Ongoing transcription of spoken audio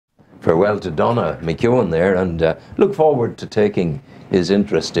farewell to Donna McEwen there, and look forward to taking his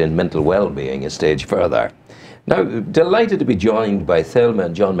interest in mental well-being a stage further. Now, delighted to be joined by Thelma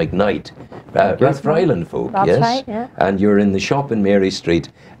and John McKnight, Rathfriland folk, That's yes? Right, yeah. And you're in the shop in Mary Street,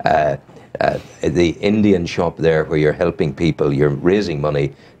 the Indian shop there, where you're helping people, you're raising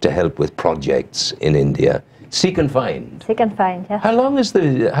money to help with projects in India. Seek and Find. Seek and Find, yeah. How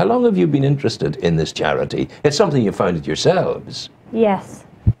long have you been interested in this charity? It's something you founded yourselves. Yes.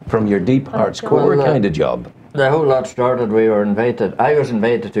 From your deep heart's core kind of job. The whole lot started, I was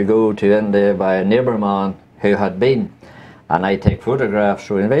invited to go to India by a neighbour man who had been, and I take photographs,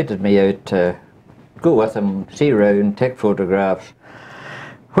 so he invited me out to go with him, see around, take photographs.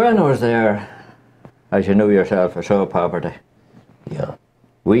 When I was there, as you know yourself, I saw poverty. Yeah.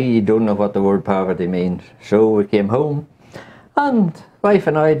 We don't know what the word poverty means, so we came home, and wife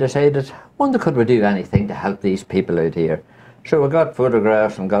and I decided, wonder could we do anything to help these people out here. So we got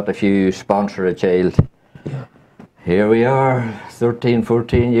photographs and got a few, sponsor a child. Yeah. Here we are, 13,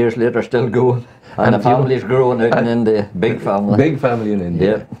 14 years later, still going. And the family's growing out in India, big family. Big family in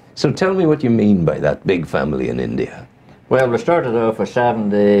India. Yeah. So tell me what you mean by that, big family in India. Well, we started off with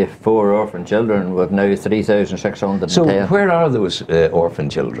 74 orphan children, with now 3,610. So where are those orphan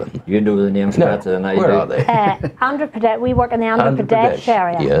children? You know the names better than I do. Where are they? Andhra Pradesh, we work in the Andhra Pradesh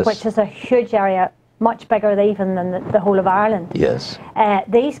area, yes. which is a huge area, much bigger even than the whole of Ireland. Yes.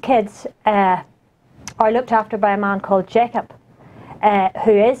 These kids are looked after by a man called Jacob,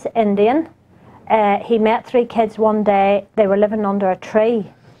 who is Indian. He met 3 kids one day. They were living under a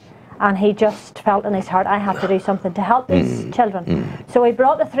tree, and he just felt in his heart, I have to do something to help these children. So he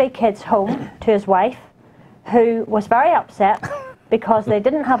brought the 3 kids home to his wife, who was very upset because they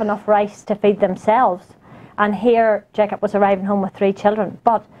didn't have enough rice to feed themselves. And here Jacob was arriving home with 3 children.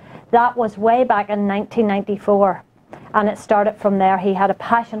 But that was way back in 1994, and it started from there. He had a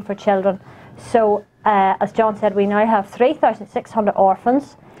passion for children. So as John said, we now have 3,600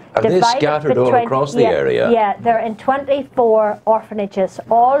 orphans. Are they scattered all across the area? Yeah, they're in 24 orphanages,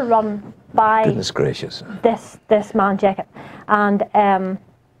 all run by Goodness gracious. this man Jacob. And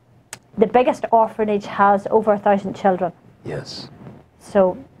the biggest orphanage has over 1,000 children. Yes.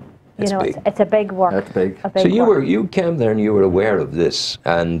 So, you know, it's a big work. That's big. So you came there and you were aware of this,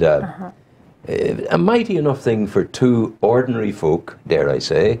 and a mighty enough thing for 2 ordinary folk, dare I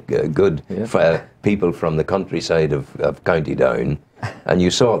say, good people from the countryside of County Down, and you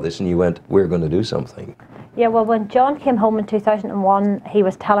saw this and you went, we're going to do something. Yeah, well, when John came home in 2001, he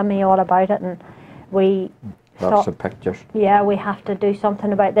was telling me all about it, and we Lots of pictures. Yeah, we have to do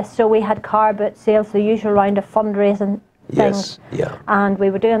something about this. So we had car boot sales, the usual round of fundraising things. Yes, yeah. And we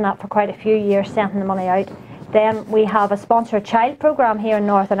were doing that for quite a few years, sending the money out. Then we have a sponsored child programme here in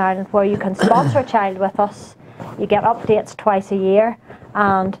Northern Ireland where you can sponsor a child with us. You get updates twice a year,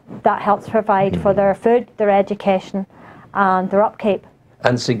 and that helps provide for their food, their education and their upkeep.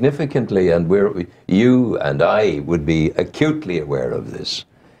 And significantly, and you and I would be acutely aware of this,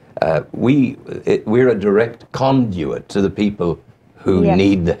 we're a direct conduit to the people who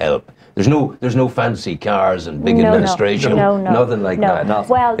need the help. There's no fancy cars and big administration, nothing like that. Nothing.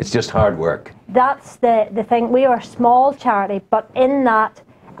 Well, it's just hard work. That's the thing. We are a small charity, but in that,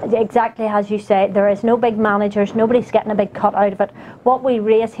 exactly as you say, there is no big managers, nobody's getting a big cut out of it. What we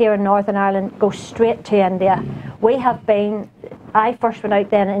raise here in Northern Ireland goes straight to India. We have been, I first went out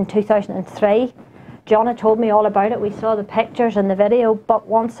then in 2003. John had told me all about it. We saw the pictures and the video, but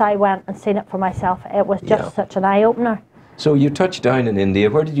once I went and seen it for myself, it was just such an eye-opener. So you touched down in India.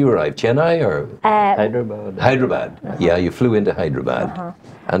 Where did you arrive? Chennai or? Hyderabad. Hyderabad. Yeah, you flew into Hyderabad.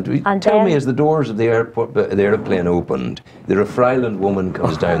 And tell me, as the doors of the airplane opened, the Rathfriland woman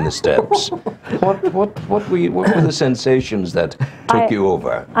comes down the steps. What were the sensations that took you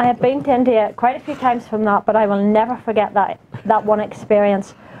over? I have been to India quite a few times from that, but I will never forget that one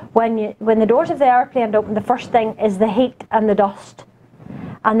experience. When the doors of the airplane open, the first thing is the heat and the dust.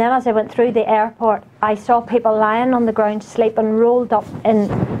 And then as I went through the airport, I saw people lying on the ground, sleeping, rolled up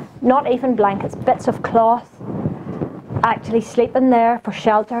in not even blankets, bits of cloth, actually sleeping there for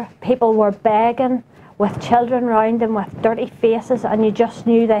shelter. People were begging with children round them with dirty faces, and you just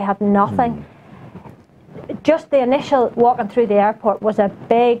knew they had nothing. Just the initial walking through the airport was a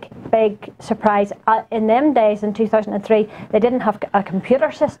big surprise. In them days, in 2003, they didn't have a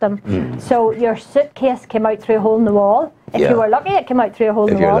computer system, so your suitcase came out through a hole in the wall. If you were lucky, it came out through a hole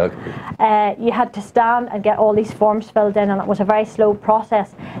in the wall. You had to stand and get all these forms filled in, and it was a very slow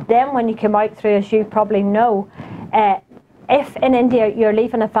process. Then when you came out through, as you probably know, if in India you're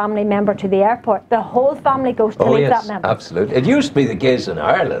leaving a family member to the airport, the whole family goes to leave that member. Absolutely. It used to be the case in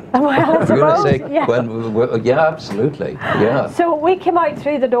Ireland. Well, I suppose, yeah, absolutely. Yeah. So we came out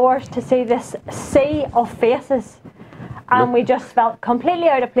through the doors to see this sea of faces. And we just felt completely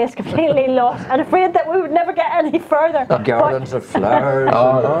out of place, completely lost, and afraid that we would never get any further. Garlands of flowers.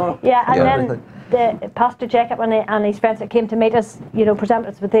 Then the Pastor Jacob and his friends that came to meet us, presented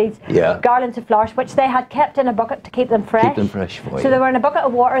us with these garlands of flowers, which they had kept in a bucket to keep them fresh. Keep them fresh for you. So they were in a bucket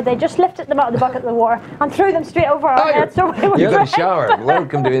of water. They just lifted them out of the bucket of the water and threw them straight over our heads. So we were you had a shower.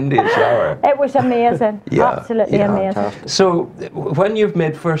 Welcome to India shower. It was amazing. Absolutely amazing. Fantastic. So when you've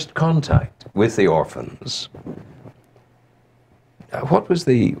made first contact with the orphans, what was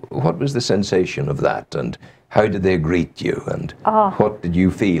the sensation of that, and how did they greet you, and what did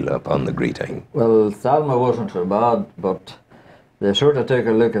you feel upon the greeting? Well, Thelma wasn't so bad, but they sort of took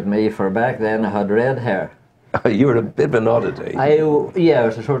a look at me, for back then I had red hair. You were a bit of an oddity. I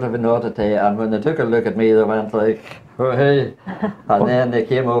was a sort of an oddity, and when they took a look at me, they went like, oh hey, and then they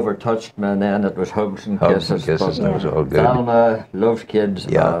came over, touched me, and then it was hugs and kisses. And it was all good. Thelma loves kids,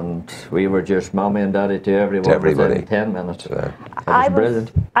 and we were just mommy and daddy to everyone within 10 minutes. It was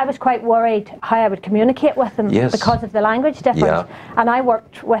brilliant. I was quite worried how I would communicate with them because of the language difference. And I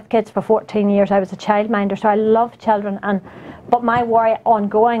worked with kids for 14 years. I was a childminder, so I love children. But my worry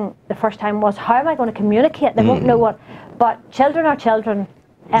ongoing the first time was, how am I going to communicate? They won't know what. But children are children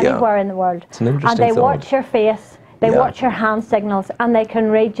anywhere in the world. It's an interesting and they watch your face, they watch your hand signals, and they can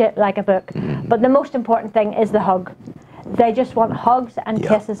read you like a book. But the most important thing is the hug. They just want hugs and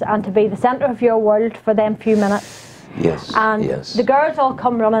kisses, and to be the centre of your world for them few minutes. And the girls all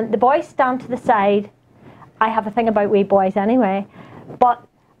come running. The boys stand to the side. I have a thing about wee boys anyway. But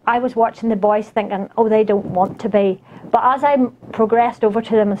I was watching the boys thinking, oh, they don't want to be. But as I progressed over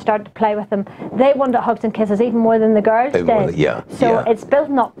to them and started to play with them, they wanted hugs and kisses even more than the girls did. It's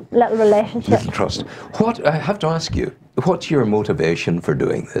building up little relationships. Little trust. I have to ask you, what's your motivation for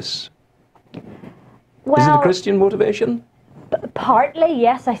doing this? Well, is it a Christian motivation? Partly,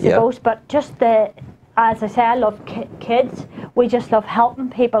 yes, I suppose, but just as I say, I love kids. We just love helping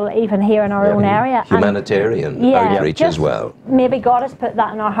people even here in our own area. Humanitarian outreach as well. Maybe God has put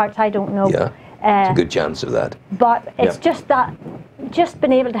that in our hearts, I don't know. It's a good chance of that. But it's just that, just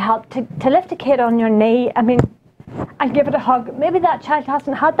being able to help, to lift a kid on your knee, I mean, and give it a hug. Maybe that child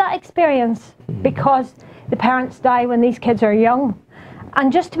hasn't had that experience because the parents die when these kids are young.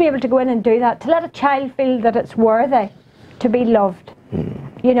 And just to be able to go in and do that, to let a child feel that it's worthy to be loved,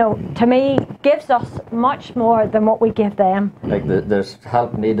 to me, gives us much more than what we give them. Like there's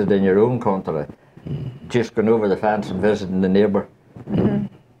help needed in your own country. Just going over the fence and visiting the neighbour.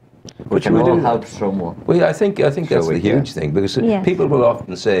 Which can all help someone. Well, I think that's the huge thing, because people will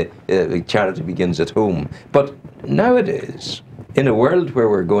often say charity begins at home. But nowadays, in a world where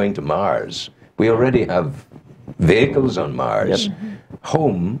we're going to Mars, we already have vehicles on Mars.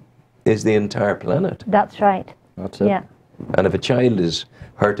 Home is the entire planet. That's right. That's it. Yeah. And if a child is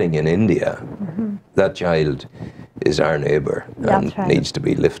hurting in India, that child is our neighbour and needs to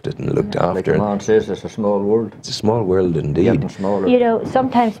be lifted and looked after. Like the man says, it's a small world. It's a small world indeed. Getting smaller.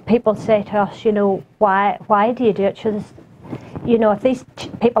 Sometimes people say to us, why do you do it? If these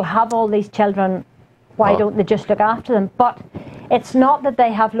people have all these children, why don't they just look after them? But it's not that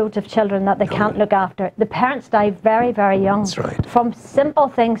they have loads of children that they can't look after. The parents die very, very young. That's right. From simple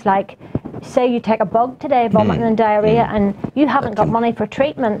things like, say you take a bug today, vomiting and diarrhea, and you haven't got money for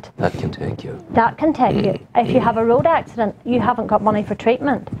treatment. That can take you. That can take you. If you have a road accident, you haven't got money for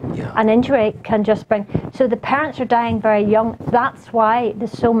treatment. An injury can just bring. So the parents are dying very young. That's why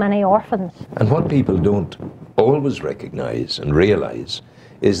there's so many orphans. And what people don't always recognise and realise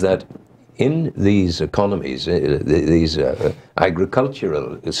is that in these economies, these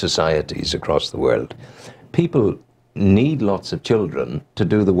agricultural societies across the world, people need lots of children to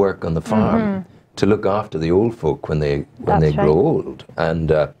do the work on the farm, to look after the old folk when they grow old,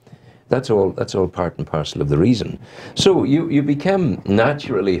 and that's all part and parcel of the reason. So you became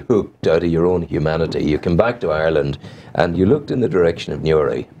naturally hooked out of your own humanity. You came back to Ireland and you looked in the direction of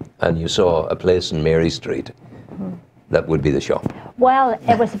Newry and you saw a place in Mary Street. That would be the shop. Well,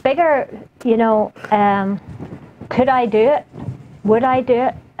 it was bigger, could I do it? Would I do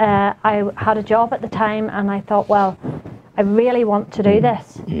it? I had a job at the time and I thought, well, I really want to do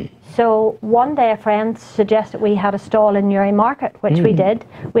this. So one day a friend suggested we had a stall in Newry Market, which we did.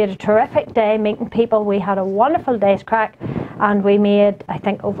 We had a terrific day meeting people. We had a wonderful day's crack and we made, I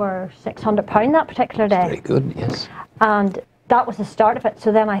think, over £600 that particular day. Very good, yes. And that was the start of it.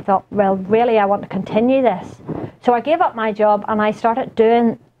 So then I thought, well, really, I want to continue this. So I gave up my job and I started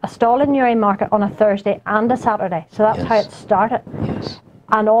doing a stall in Newry Market on a Thursday and a Saturday. So that's how it started. Yes.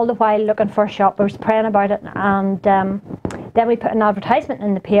 And all the while looking for a shop, I was praying about it, and then we put an advertisement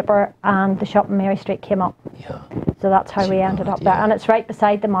in the paper, and the shop on Mary Street came up. Yeah. So that's how we ended up there, and it's right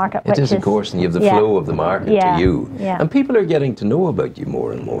beside the market. It is, of course, and you have the flow of the market to you. Yeah. And people are getting to know about you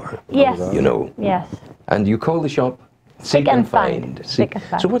more and more. Yes. You know. Yes. And you call the shop Seek and Find. Seek and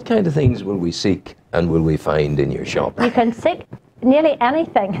Find. So what kind of things will we seek and will we find in your shop? You can seek nearly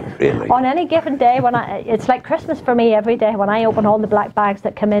anything. Really? On any given day, it's like Christmas for me every day when I open all the black bags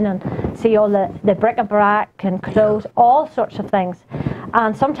that come in and see all the bric-a-brac and clothes, all sorts of things.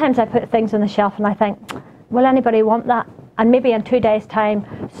 And sometimes I put things on the shelf and I think, will anybody want that? And maybe in 2 days' time,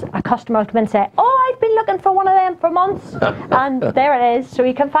 a customer will come in and say, oh, I've been looking for one of them for months. And there it is. So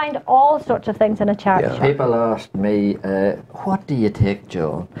you can find all sorts of things in a charity shop. People ask me, what do you take,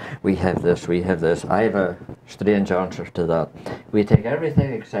 John? We have this, we have this. I have a strange answer to that. We take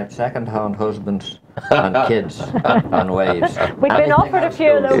everything except second-hand husbands and kids and wives. We've been offered a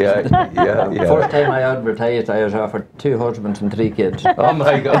few of those. Yeah. First time I advertised, I was offered 2 husbands and 3 kids. Oh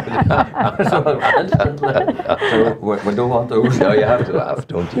my God. So we don't want those. No, you have to laugh,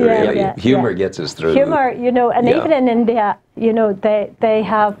 don't you? Really? Humour gets us through. Humour, you know, and even in India, you know, they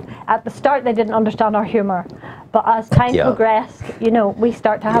have, at the start they didn't understand our humour, but as time progressed, you know, we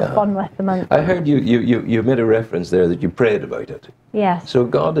start to have fun with them. And I heard you made a reference there that you prayed about it. Yes. So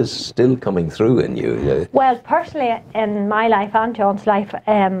God is still coming through in you. Well, personally, in my life and John's life,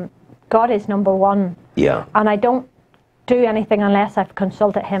 God is number one. Yeah. And I don't do anything unless I've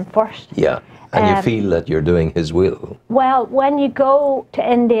consulted Him first. Yeah. And you feel that you're doing His will. Well, when you go to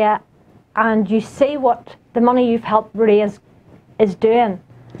India and you see what the money you've helped raise is doing,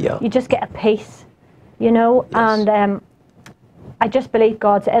 you just get a peace, you know. Yes. And I just believe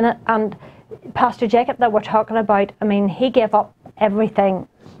God's in it. And Pastor Jacob that we're talking about, I mean, he gave up everything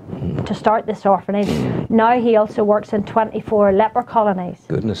to start this orphanage. Now he also works in 24 leper colonies.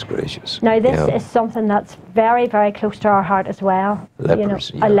 Goodness gracious. Now this is something that's very, very close to our heart as well.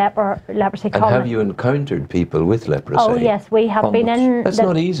 Lepers, you know, a leprosy colony. And have you encountered people with leprosy? Oh yes, we have been in. That's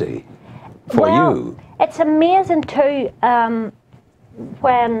not easy for you. It's amazing too.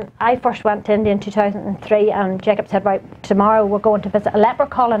 When I first went to India in 2003 and Jacob said, right, tomorrow we're going to visit a leper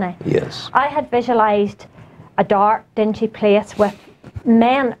colony. Yes. I had visualised a dark, dingy place with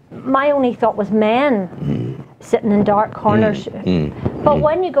men. My only thought was men sitting in dark corners. But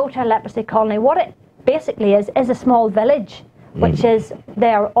when you go to a leprosy colony, what it basically is a small village, which is,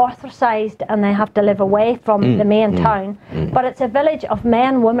 they're ostracised and they have to live away from the main town. But it's a village of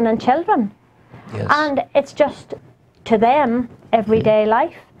men, women and children. Yes. And it's just, to them, everyday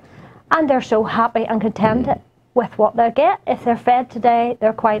life. And they're so happy and contented with what they get. If they're fed today,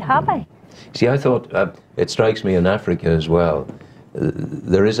 they're quite happy. See, I thought, it strikes me in Africa as well,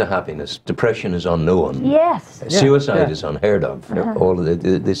 there is a happiness. Depression is unknown. Yes. Suicide is unheard of. All of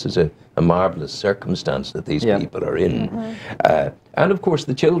this is a marvellous circumstance that these people are in. And of course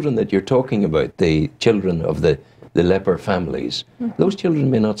the children that you're talking about, the children of the leper families, those children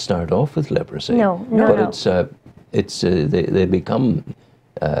may not start off with leprosy. But they become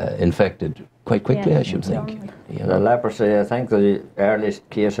infected quite quickly, I should think. You know? The leprosy, I think the earliest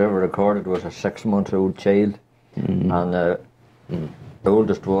case ever recorded was a 6-month-old child, and the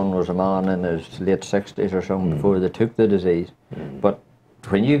oldest one was a man in his late 60s or something before they took the disease. But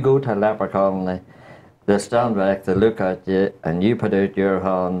when you go to a leper colony, they stand back, they look at you, and you put out your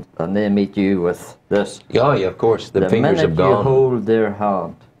hand, and they meet you with this. Yeah, of course, the fingers have gone. The minute you hold their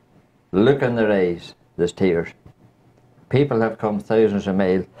hand, look in their eyes, there's tears. People have come thousands of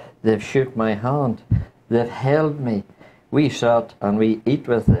miles, they've shook my hand, they've held me. We sat and we eat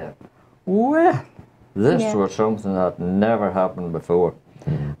with them. Well, this was something that never happened before.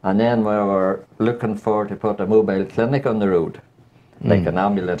 And then we were looking for to put a mobile clinic on the road, like an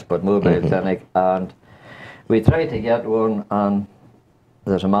ambulance but mobile clinic, and we tried to get one, and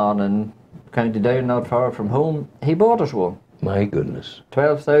there's a man in County Down not far from home, he bought us one. My goodness.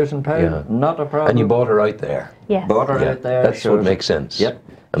 £12,000, not a problem. And you bought her out there? Yes. Bought her out there. That's what makes sense. Yep.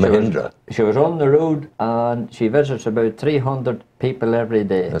 A Mahindra. She was on the road, and she visits about 300 people every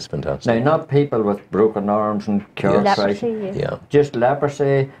day. That's fantastic. Now, not people with broken arms and car crash. Just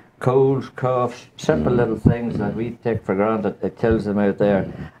leprosy, colds, coughs, simple little things that we take for granted. It kills them out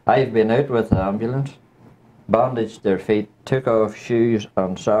there. I've been out with the ambulance, bandaged their feet, took off shoes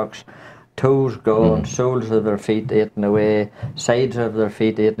and socks, toes gone, soles of their feet eaten away, sides of their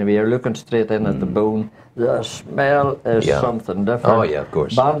feet eaten away. You're looking straight in at the bone. The smell is something different. Oh, yeah, of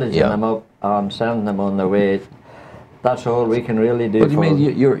course. Bandaging them up and sending them on their way. That's all we can really do. But you mean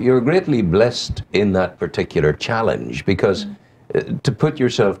you're greatly blessed in that particular challenge, because to put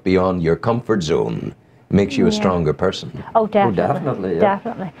yourself beyond your comfort zone makes you a stronger person. Oh, definitely. Oh, definitely, yeah.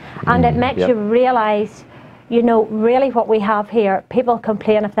 Definitely. And it makes you realise, you know, really what we have here. People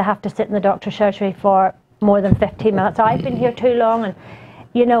complain if they have to sit in the doctor's surgery for more than 15 minutes. I've been here too long, and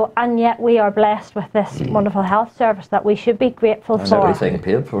you know, and yet we are blessed with this wonderful health service that we should be grateful And for. everything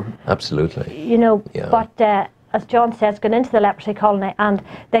paid for. Absolutely. You know, Yeah. but as John says, going into the leprosy colony, and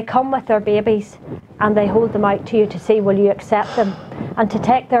they come with their babies and they hold them out to you to see will you accept them, and to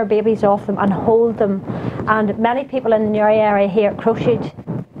take their babies off them and hold them. And many people in the Newry area here crocheted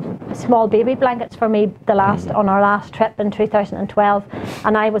small baby blankets for me on our last trip in 2012,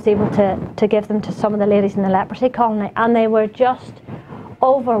 and I was able to give them to some of the ladies in the leprosy colony, and they were just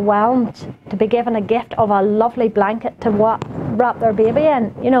overwhelmed to be given a gift of a lovely blanket to wrap their baby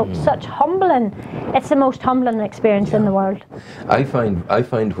in. You know, such humbling. It's the most humbling experience in the world. I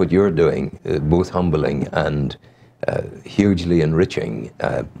find what you're doing both humbling and hugely enriching.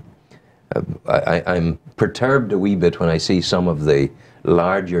 I'm perturbed a wee bit when I see some of the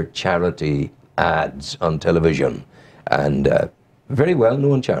larger charity ads on television, and very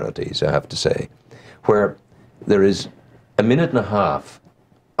well-known charities, I have to say, where there is a minute and a half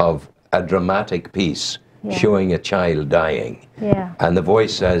of a dramatic piece showing a child dying, and the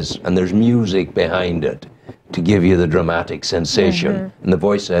voice says, and there's music behind it to give you the dramatic sensation, and the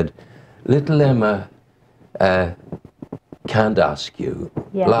voice said, "Little Emma can't ask you,"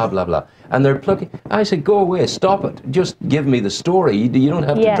 blah blah blah, and they're plucking. I said, "Go away, stop it, just give me the story, you don't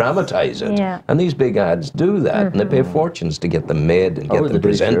have to dramatize it." And these big ads do that, and they pay fortunes to get them made and get them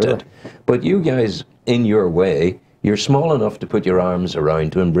presented. But you guys, in your way, you're small enough to put your arms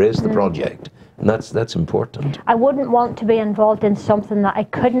around to embrace the project, and that's important. I wouldn't want to be involved in something that I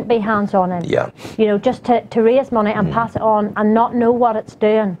couldn't be hands-on in. Yeah. You know, just to raise money and pass it on and not know what it's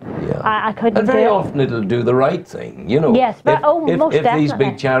doing. Yeah. I couldn't And do very it. often it'll do the right thing, you know. Yes, but most if these definitely.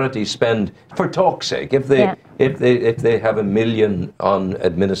 big charities spend, for talk's sake, if they have $1 million on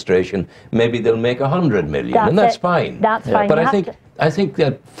administration, maybe they'll make 100 million, and that's fine. That's fine. But You I think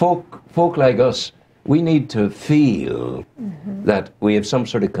that folk like us, we need to feel that we have some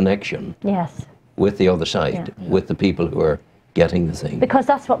sort of connection with the other side, with the people who are getting the thing. Because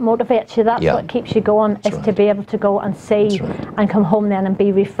that's what motivates you, that's what keeps you going, is to be able to go and see and come home then and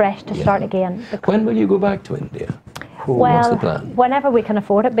be refreshed to start again. When will you go back to India? Well, what's the plan? Whenever we can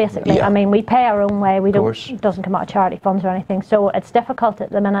afford it, basically. Yeah. I mean, we pay our own way. We don't. course. It doesn't come out of charity funds or anything, so it's difficult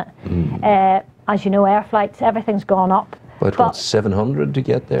at the minute. As you know, air flights, everything's gone up. But what's 700 to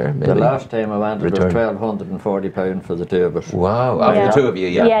get there? Maybe? The last time I went, it was Return. £1,240 for the two of us. Wow, Yeah. the two of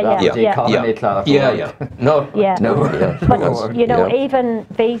you, That was the economy class. No, Yeah. no, yeah. But you know, even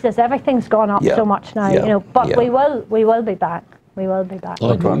visas, everything's gone up so much now. You know, but we will be back. We will be back.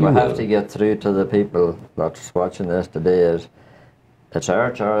 But what we have to get through to the people that's watching this today is, it's our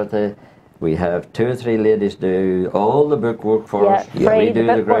charity. We have 2 or 3 ladies do all the bookwork for us. free, We do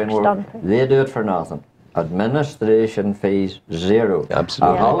the the bookwork's groundwork. done. They do it for nothing. Administration fees, 0.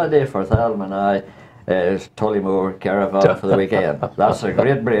 Absolutely. A holiday for Thelma and I is Tullymore Caravan for the weekend. That's a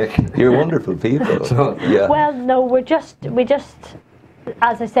great break. You're wonderful people. So, Well, no, we just,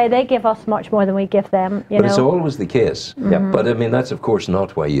 as I say, they give us much more than we give them. You But know. it's always the case. But I mean, that's of course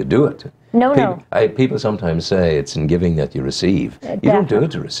not why you do it. No, People sometimes say it's in giving that you receive. You don't do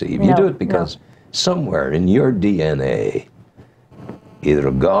it to receive. You do it because somewhere in your DNA, either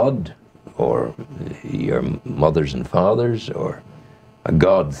a God or your mothers and fathers, or a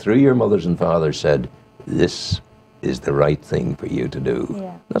God through your mothers and fathers said, this is the right thing for you to do.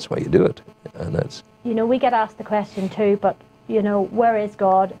 Yeah. That's why you do it. And that's... You know, we get asked the question too, but, you know, where is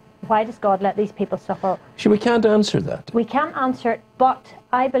God? Why does God let these people suffer? Sure, we can't answer that. We can't answer it, but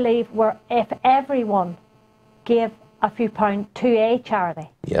I believe if everyone gave a few pounds to a charity,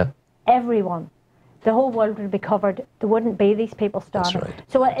 everyone, the whole world would be covered. There wouldn't be these people starving. That's right.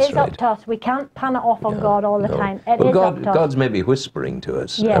 So it That's is up right. to us. We can't pan it off on God all the time. It Well, is up to God's us. maybe whispering to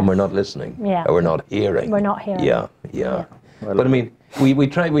us, Yes. and we're not listening. Yeah. Or we're not hearing. We're not hearing. Yeah. But I mean,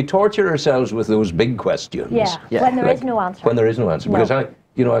 we torture ourselves with those big questions. When there is no answer. When there is no answer. No. Because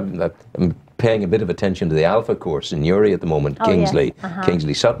I'm paying a bit of attention to the Alpha course in Newry at the moment.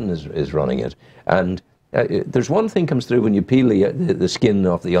 Kingsley Sutton is running it. And there's one thing comes through when you peel the skin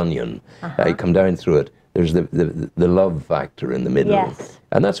off the onion. You come down through it. There's the love factor in the middle. Yes.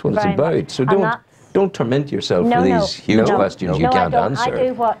 And that's what Very it's about. much. So And don't torment yourself with these huge questions you can't answer. I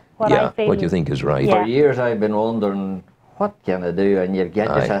do what I feel. What you think is right. For years I've been wondering, what can I do? And you get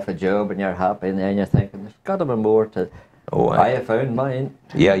Aye. yourself a job and you're happy, and then you're thinking, there's got to be more to... I I have found mine.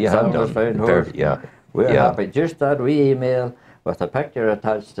 Yeah, you have Thelma's done. found hers. Yeah. We're happy. Just that wee email with a picture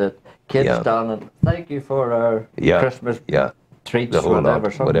attached to it, kids standing, thank you for our Christmas treats, the whole whatever,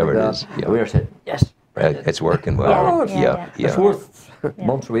 lot, something whatever like it that. is. Yeah. We were saying, yes, It's working well. Oh, yeah. the fourth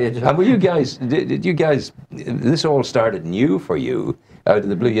month's wages. And were you guys, did you guys, this all started new for you out of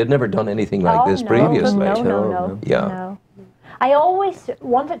the blue? You'd never done anything like this previously. No. Yeah. No. I always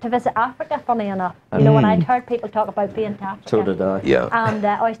wanted to visit Africa, funny enough. You know, when I'd heard people talk about being to Africa. So did I. Yeah. And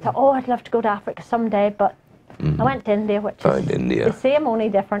I always thought, oh, I'd love to go to Africa someday, but I went to India, which is the same, only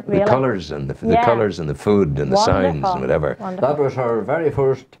different, really. The colours and the colours and the food and the sounds and whatever. Wonderful. That was her very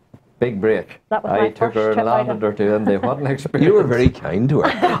first big break. That was I my took first her and trip out landed her to India. What an experience. You were very kind to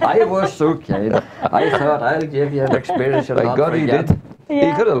her. I was so kind. I thought, I'll give you an experience you'll My not God, he forget. did. He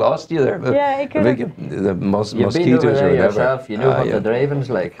Yeah. could have lost you there. But Yeah, he could the have. the mosquitoes You've been over or there whatever. yourself, you know what the driving's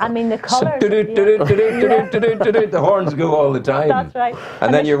like. I mean, the So, colours. the horns go all the time. That's right.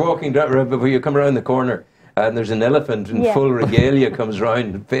 And then you're walking down, before you come around the corner, and there's an elephant in full regalia comes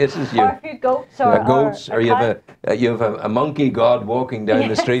round and faces you. Or a few goats or Or you have a monkey god walking down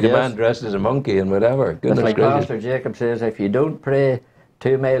the street, a Yes. man dressed as a monkey and whatever. It's Goodness like gracious. Pastor Jacob says, if you don't pray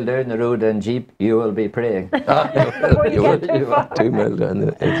 2 miles down the road in Jeep, you will be praying. Before you get too far. 2 miles down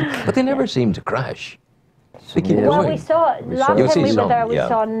the But they never seem to crash. They keep Yeah. Well, going. we saw, last You'll time see we were some, there, we yeah.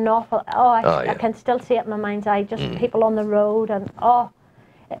 saw an awful, I can still see it in my mind's eye, just people on the road, and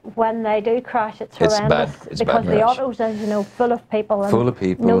when they do crash, it's It's horrendous. bad. It's because bad the crash. autos are, you know, full of people. And Full of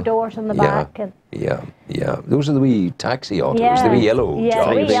people. no doors in the back. And Yeah. Those are the wee taxi autos, yeah, the wee yellow yeah,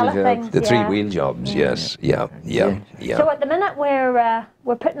 jobs. wee yellow jobs. things, The yeah. three-wheel jobs, yes. Yeah. So at the minute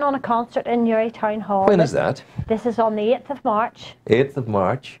we're putting on a concert in Newry Town Hall. When is that? This is on the 8th of March. 8th of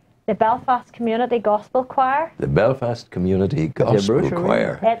March. The Belfast Community Gospel Choir. The Belfast Community Gospel brochure,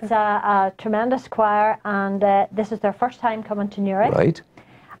 Choir. It's a tremendous choir, and this is their first time coming to Newry. Right?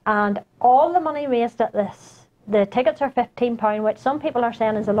 And all the money raised at this, the tickets are £15, which some people are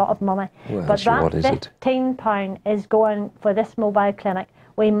saying is a lot of money. Well, but sure, that what is it? £15 is going for this mobile clinic.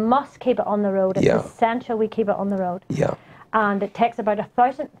 We must keep it on the road. It's Yeah. essential we keep it on the road. Yeah. And it takes about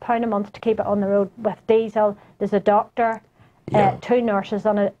 £1,000 a month to keep it on the road with diesel. There's a doctor, Yeah. 2 nurses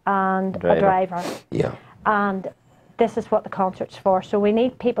on it, and a driver. Yeah. And this is what the concert's for. So we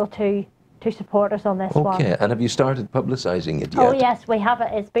need people to support us on this one. Okay, and have you started publicising it yet? Oh yes, we have it.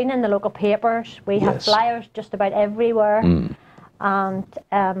 It's been in the local papers. We have Yes. flyers just about everywhere, and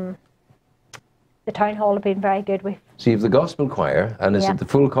the town hall have been very good. So you have the gospel choir, and is Yeah. it the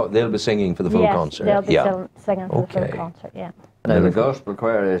full? They'll be singing for the full yes, concert. they'll be yeah. singing for the Okay. full concert. Yeah. Now, the gospel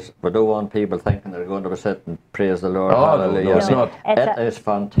choir is, we don't want people thinking they're going to sit and praise the Lord. Oh, no, hallelujah. no, it's not. It's It is Yeah.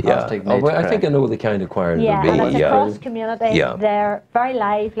 fantastic. Oh, well, I think I know the kind of choir Yeah, it'll and be. it's Yeah. across community. Yeah. They're very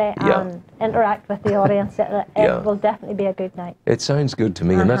lively Yeah. and interact with the audience. It Yeah. will definitely be a good night. It sounds good to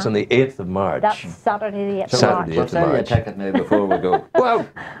me, and that's on the 8th of March. That's Saturday the 8th of Saturday. March. We'll sell you a March. ticket now before we go. Well,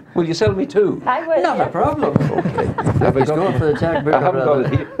 will you sell me two? I will. Not a problem. Have we gone for the checkbook? I haven't got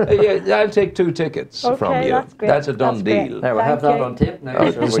it here. Yeah, I'll take 2 tickets Okay, from you. that's great. That's a done That's great. deal. Now, we have Thank that you. on tape now,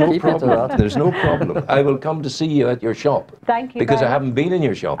 so There's we'll no keep it to problem. that. There's no problem. I will come to see you at your shop. Thank you Because I very haven't been in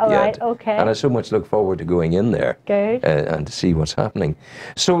your shop All yet. right, okay. And I so much look forward to going in there. Good. And to see what's happening.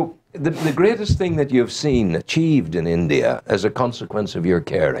 So, the greatest thing that you've seen achieved in India as a consequence of your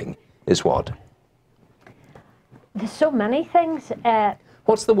caring is what? There's so many things.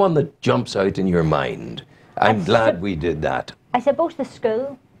 What's the one that jumps out in your mind? I'm glad we did that. I suppose the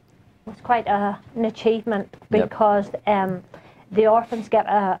school was quite an achievement because the orphans get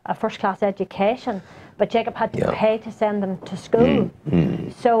a first-class education, but Jacob had to pay to send them to school.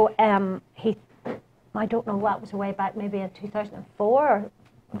 So I don't know, that was way back maybe in 2004.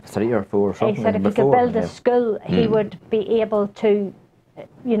 Or 3 or 4 something. he said if he before, could build a yeah. school, he would be able to,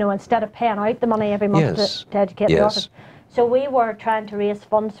 you know, instead of paying out the money every month Yes. to educate the Yes. orphans. So we were trying to raise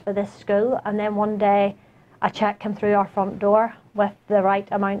funds for this school, and then one day a cheque came through our front door with the right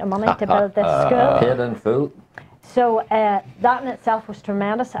amount of money to build this school. Paid in full. So that in itself was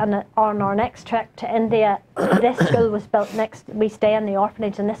tremendous. And on our next trip to India, this school was built next. We stay in the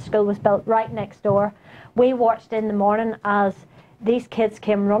orphanage, and this school was built right next door. We watched in the morning as these kids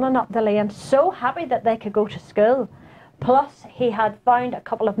came running up the lane, so happy that they could go to school. Plus, he had found a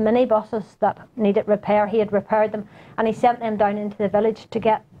couple of minibuses that needed repair. He had repaired them, and he sent them down into the village to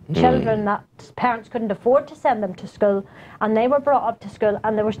get children that parents couldn't afford to send them to school, and they were brought up to school,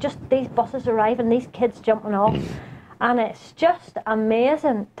 and there was just these buses arriving, these kids jumping off, and it's just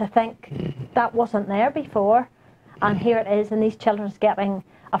amazing to think that wasn't there before, and here it is, and these children's getting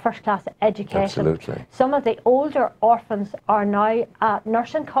a first-class education. Absolutely. Some of the older orphans are now at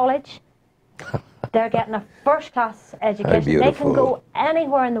nursing college. They're getting a first-class education. They can beautiful. go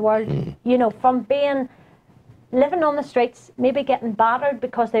anywhere in the world, you know, from living on the streets, maybe getting battered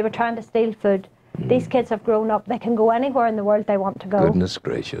because they were trying to steal food, These kids have grown up. They can go anywhere in the world they want to go. Goodness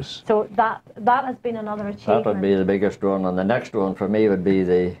gracious. So that has been another achievement. That would be the biggest one, and the next one for me would be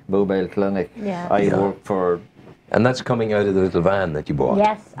the mobile clinic. Yeah. I work for. And that's coming out of the little van that you bought.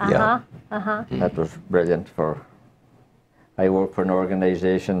 Yes. That was brilliant. I work for an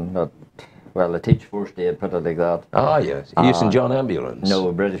organisation that, well, I teach first aid, put it like that. Ah, yes. You St. John Ambulance.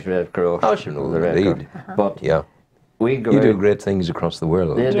 No, British Red Cross. Oh, sure, no, the Red indeed. Cross. But Yeah. we go You do out, great things across the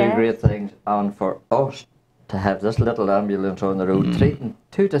world. they do Yes. great things, and for us to have this little ambulance on the road, treating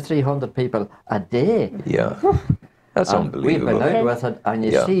 200 to 300 people a day. Yeah. That's And we've unbelievable. been out with it, and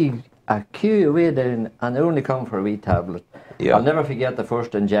you Yeah. see a queue away down, and they only come for a wee tablet. Yeah. I'll never forget the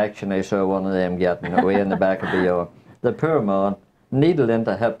first injection I saw one of them getting away in the back of the arm. The poor man, needle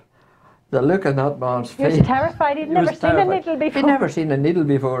into hip. The look in that man's He was face. terrified. He'd He never was seen a terrified. needle before. He'd never seen a needle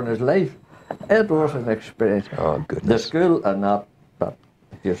before in his life. It was an experience. Oh, The goodness. school and that, but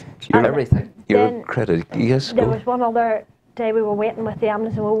just You're- everything. You're Then credit. Yes, There go. was one other day we were waiting with the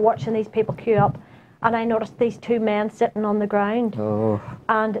ambulance and we were watching these people queue up, and I noticed these two men sitting on the ground. Oh,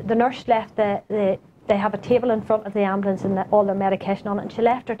 And the nurse left they have a table in front of the ambulance and all their medication on it, and she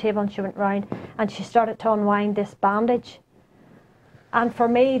left her table and she went round and she started to unwind this bandage. And for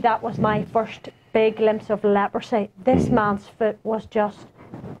me, that was my first big glimpse of leprosy. This man's foot was just,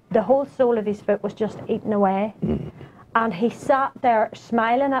 the whole sole of his foot was just eaten away. And he sat there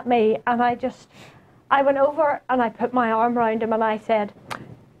smiling at me, and I went over and I put my arm around him and I said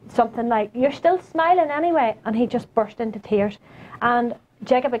something like, "You're still smiling anyway." And he just burst into tears. And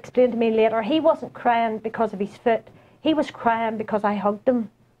Jacob explained to me later, he wasn't crying because of his foot. He was crying because I hugged him.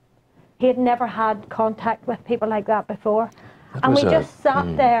 He had never had contact with people like that before. And we just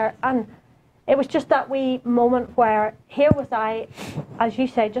sat there, and it was just that wee moment where here was I, as you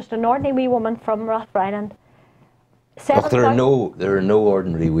say, just an ordinary wee woman from Rathfriland. Oh, there are no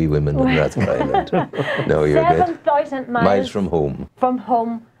ordinary wee women in Rathfriland. No, you're good. 7,000 Miles miles from home. from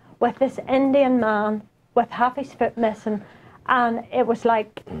home with this Indian man with half his foot missing, and it was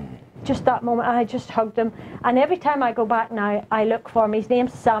like just that moment. I just hugged him, and every time I go back now, I look for him. His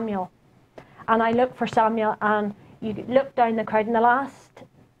name's Samuel, and I look for Samuel, and you look down the crowd. In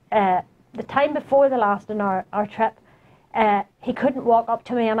the time before the last in our trip, he couldn't walk up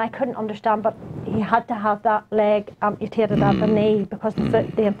to me, and I couldn't understand, but he had to have that leg amputated at the knee because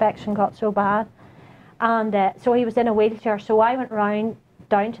the infection got so bad. And so he was in a wheelchair, so I went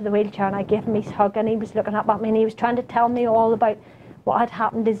down to the wheelchair and I gave him his hug, and he was looking up at me and he was trying to tell me all about what had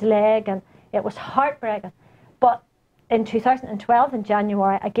happened to his leg, and it was heartbreaking. But in 2012, in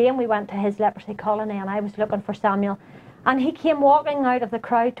January, again we went to his leprosy colony and I was looking for Samuel, and he came walking out of the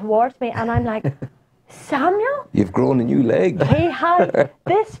crowd towards me, and I'm like, "Samuel?" You've grown a new leg. He had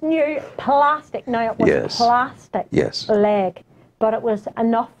this new plastic, now it was plastic leg, but it was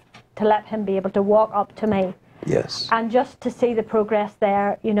enough to let him be able to walk up to me. Yes. And just to see the progress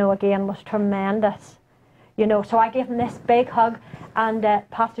there, again, was tremendous. So I gave him this big hug, and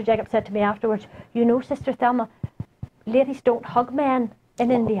Pastor Jacob said to me afterwards, "Sister Thelma, ladies don't hug men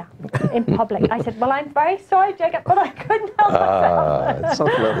in India, in public." I said, "Well, I'm very sorry, Jacob, but I couldn't help myself."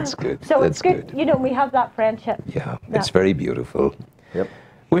 That's good. So That's it's good. We have that friendship. Yeah, it's very beautiful. yep.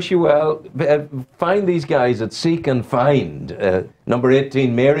 Wish you well. Find these guys at Seek and Find, number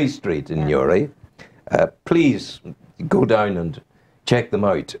 18 Mary Street in Newry. Please go down and check them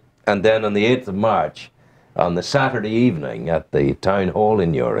out. And then on the 8th of March, on the Saturday evening at the Town Hall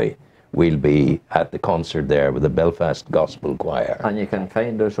in Newry, we'll be at the concert there with the Belfast Gospel Choir. And you can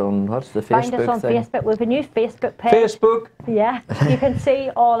find us on, what's the Facebook Find us on thing? Facebook. We have a new Facebook page. Facebook? Yeah, you can see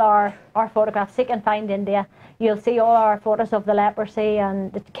all our photographs. Seek and Find India. You'll see all our photos of the leprosy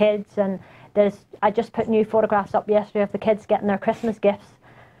and the kids, and I just put new photographs up yesterday of the kids getting their Christmas gifts.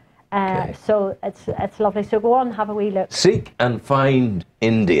 So it's lovely. So go on and have a wee look. Seek and Find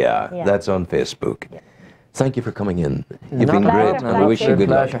India. Yeah. That's on Facebook. Yeah. Thank you for coming in. You've No been pleasure. great, and I Thank wish you. you good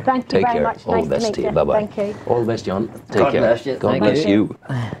luck. Pleasure. Thank you Take very care. much. All Nice the to best meet to you. you. Bye-bye. Thank you. All the best, John. Take God care. bless you. God Thank bless you.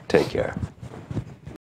 you. Take care.